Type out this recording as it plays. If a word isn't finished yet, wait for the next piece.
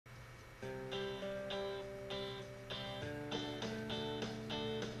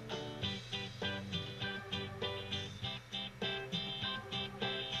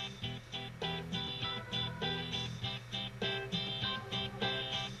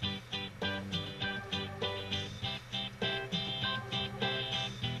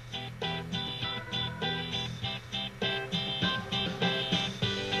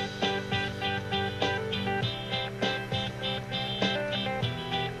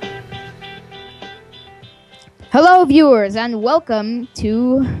Hello viewers and welcome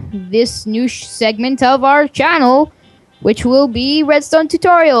to this new segment of our channel, which will be Redstone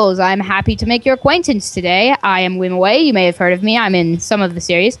Tutorials. I'm happy to make your acquaintance today. I am Wimoweh. You may have heard of me. I'm in some of the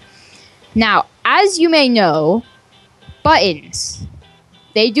series. Now, as you may know, buttons,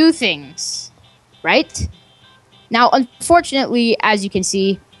 they do things, right? Now, unfortunately, as you can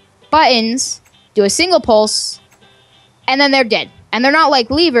see, buttons do a single pulse and then they're dead. And they're not like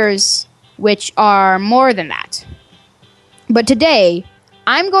levers, which are more than that. But today,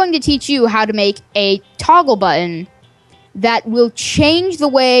 I'm going to teach you how to make a toggle button that will change the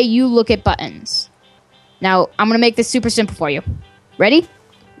way you look at buttons. Now, I'm going to make this super simple for you. Ready?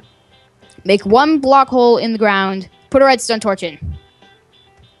 Make one block hole in the ground, put a redstone torch in.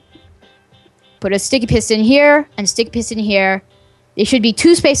 Put a sticky piston here and a sticky piston here. They should be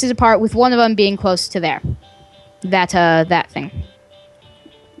 2 spaces apart, with one of them being close to there. That thing.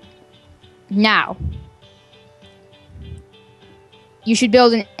 Now, you should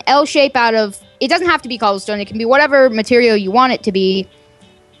build an L shape out of... It doesn't have to be cobblestone. It can be whatever material you want it to be.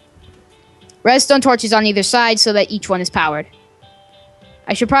 Redstone torches on either side so that each one is powered.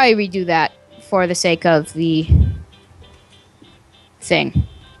 I should probably redo that for the sake of the thing.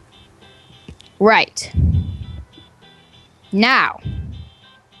 Right. Now,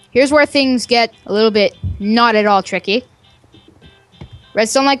 here's where things get a little bit not at all tricky.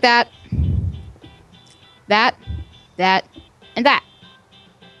 Redstone like that. That, and that.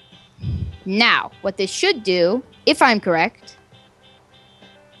 Now, what this should do, if I'm correct,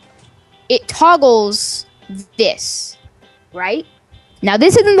 it toggles this, right? Now,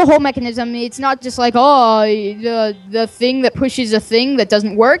 this isn't the whole mechanism. It's not just like, oh, the thing that pushes a thing that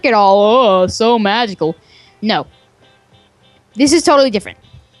doesn't work at all. Oh, so magical. No. This is totally different.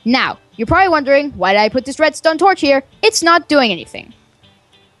 Now, you're probably wondering, why did I put this redstone torch here? It's not doing anything.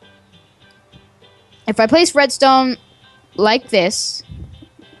 If I place redstone like this,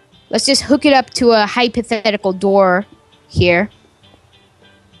 let's just hook it up to a hypothetical door here.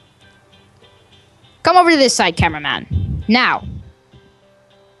 Come over to this side, cameraman. Now,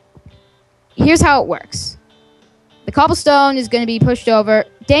 here's how it works. The cobblestone is going to be pushed over.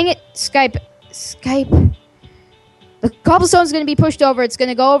 Dang it, Skype. The cobblestone is going to be pushed over. It's going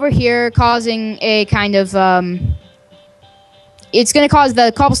to go over here, causing a kind of... It's going to cause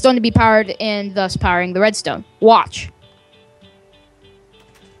the cobblestone to be powered and thus powering the redstone. Watch.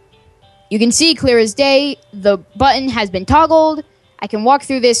 You can see clear as day, the button has been toggled. I can walk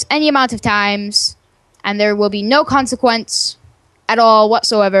through this any amount of times, and there will be no consequence at all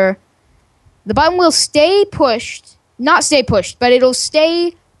whatsoever. The button will stay pushed, not stay pushed, but it'll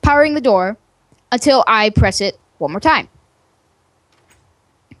stay powering the door until I press it one more time.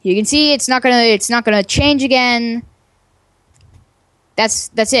 You can see it's not gonna change again.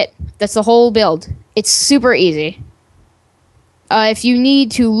 That's it. That's the whole build. It's super easy. If you need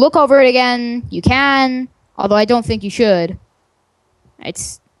to look over it again, you can. Although I don't think you should.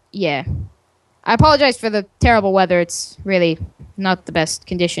 Yeah. I apologize for the terrible weather. It's really not the best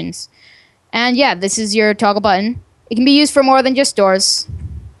conditions. And yeah, this is your toggle button. It can be used for more than just doors.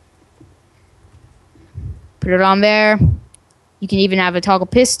 Put it on there. You can even have a toggle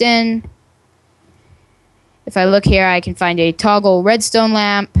piston. If I look here, I can find a toggle redstone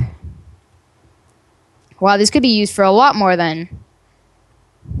lamp. Wow, this could be used for a lot more than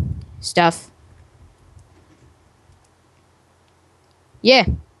stuff. Yeah.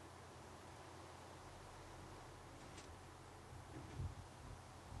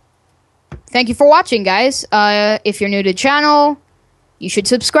 Thank you for watching, guys. If you're new to the channel, you should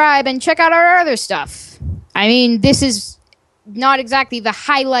subscribe and check out our other stuff. I mean, this is not exactly the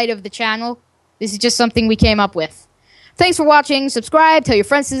highlight of the channel. This is just something we came up with. Thanks for watching. Subscribe. Tell your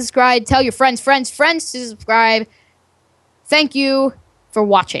friends to subscribe. Tell your friends to subscribe. Thank you for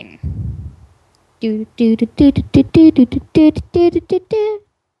watching.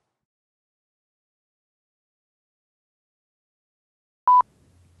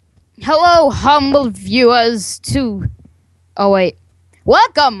 Hello, humble viewers to... Oh, wait.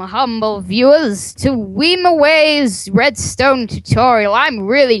 Welcome, humble viewers, to Wimoweh's Redstone Tutorial. I'm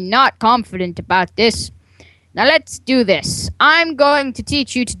really not confident about this. Now let's do this. I'm going to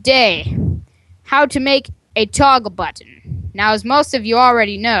teach you today how to make a toggle button. Now, as most of you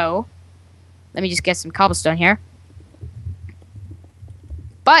already know, let me just get some cobblestone here.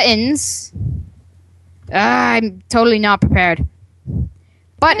 Buttons. I'm totally not prepared.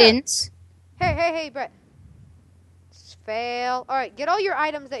 Buttons. Hey, Brett. Fail. Alright, get all your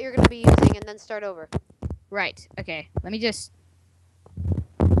items that you're going to be using and then start over. Right, okay. Let me just...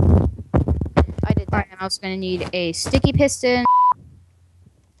 I did that. Alright, I'm also going to need a sticky piston.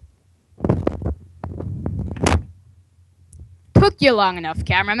 took you long enough,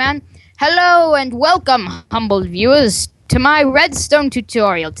 cameraman. Hello and welcome, humble viewers, to my Redstone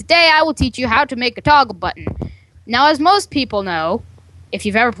tutorial. Today I will teach you how to make a toggle button. Now, as most people know, if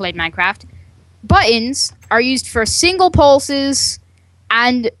you've ever played Minecraft, buttons are used for single pulses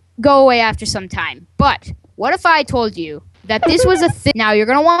and go away after some time. But what if I told you that this was a thing? Now, you're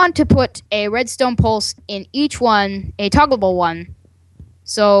going to want to put a redstone pulse in each one, a toggleable one.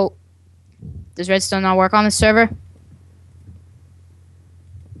 So, does redstone not work on the server?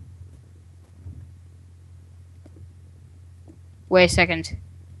 Wait a second.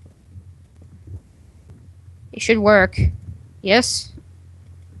 It should work. Yes?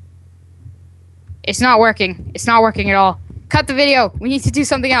 It's not working. It's not working at all. Cut the video. We need to do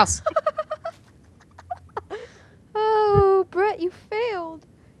something else. Oh, Brett, you failed.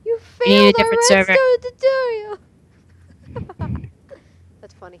 You We need a failed our different server. Redstone tutorial.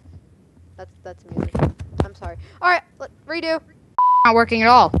 That's funny. That's amusing. I'm sorry. All right, redo. Not working at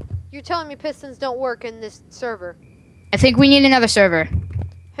all. You're telling me pistons don't work in this server. I think we need another server.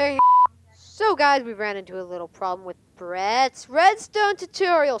 Hey. So, guys, we ran into a little problem with Brett's Redstone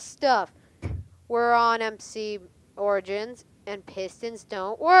tutorial stuff. We're on MC Origins, and pistons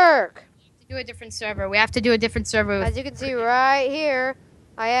don't work. Do a different server. We have to do a different server. As you can see right here,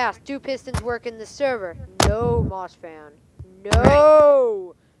 I asked, do pistons work in this server? No, Moss fan.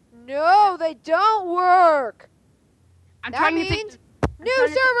 No. No, they don't work. That means new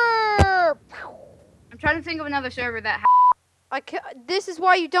server. I'm trying to think of another server that. This is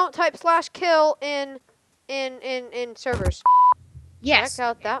why you don't type /kill in servers. Yes. Check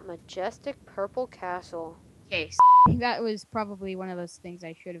out that majestic purple castle. Okay. That was probably one of those things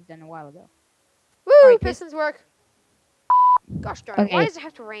I should have done a while ago. Woo! Right, pistons work. Gosh darn it! Okay. Why does it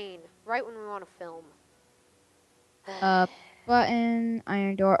have to rain right when we want to film? Button,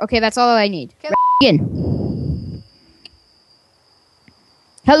 iron door. Okay, that's all I need. Okay. Begin.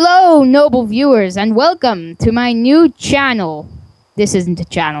 Hello, noble viewers, and welcome to my new channel. This isn't a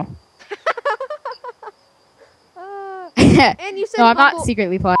channel. And you said No, I'm not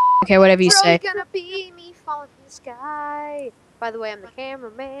secretly plotting. Okay, whatever you It's say. gonna be me falling from the sky. By the way, I'm the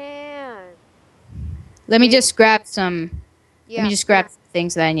cameraman. Let me just grab some. Yeah. Let me just grab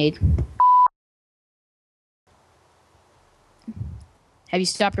things that I need. Have you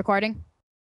stopped recording?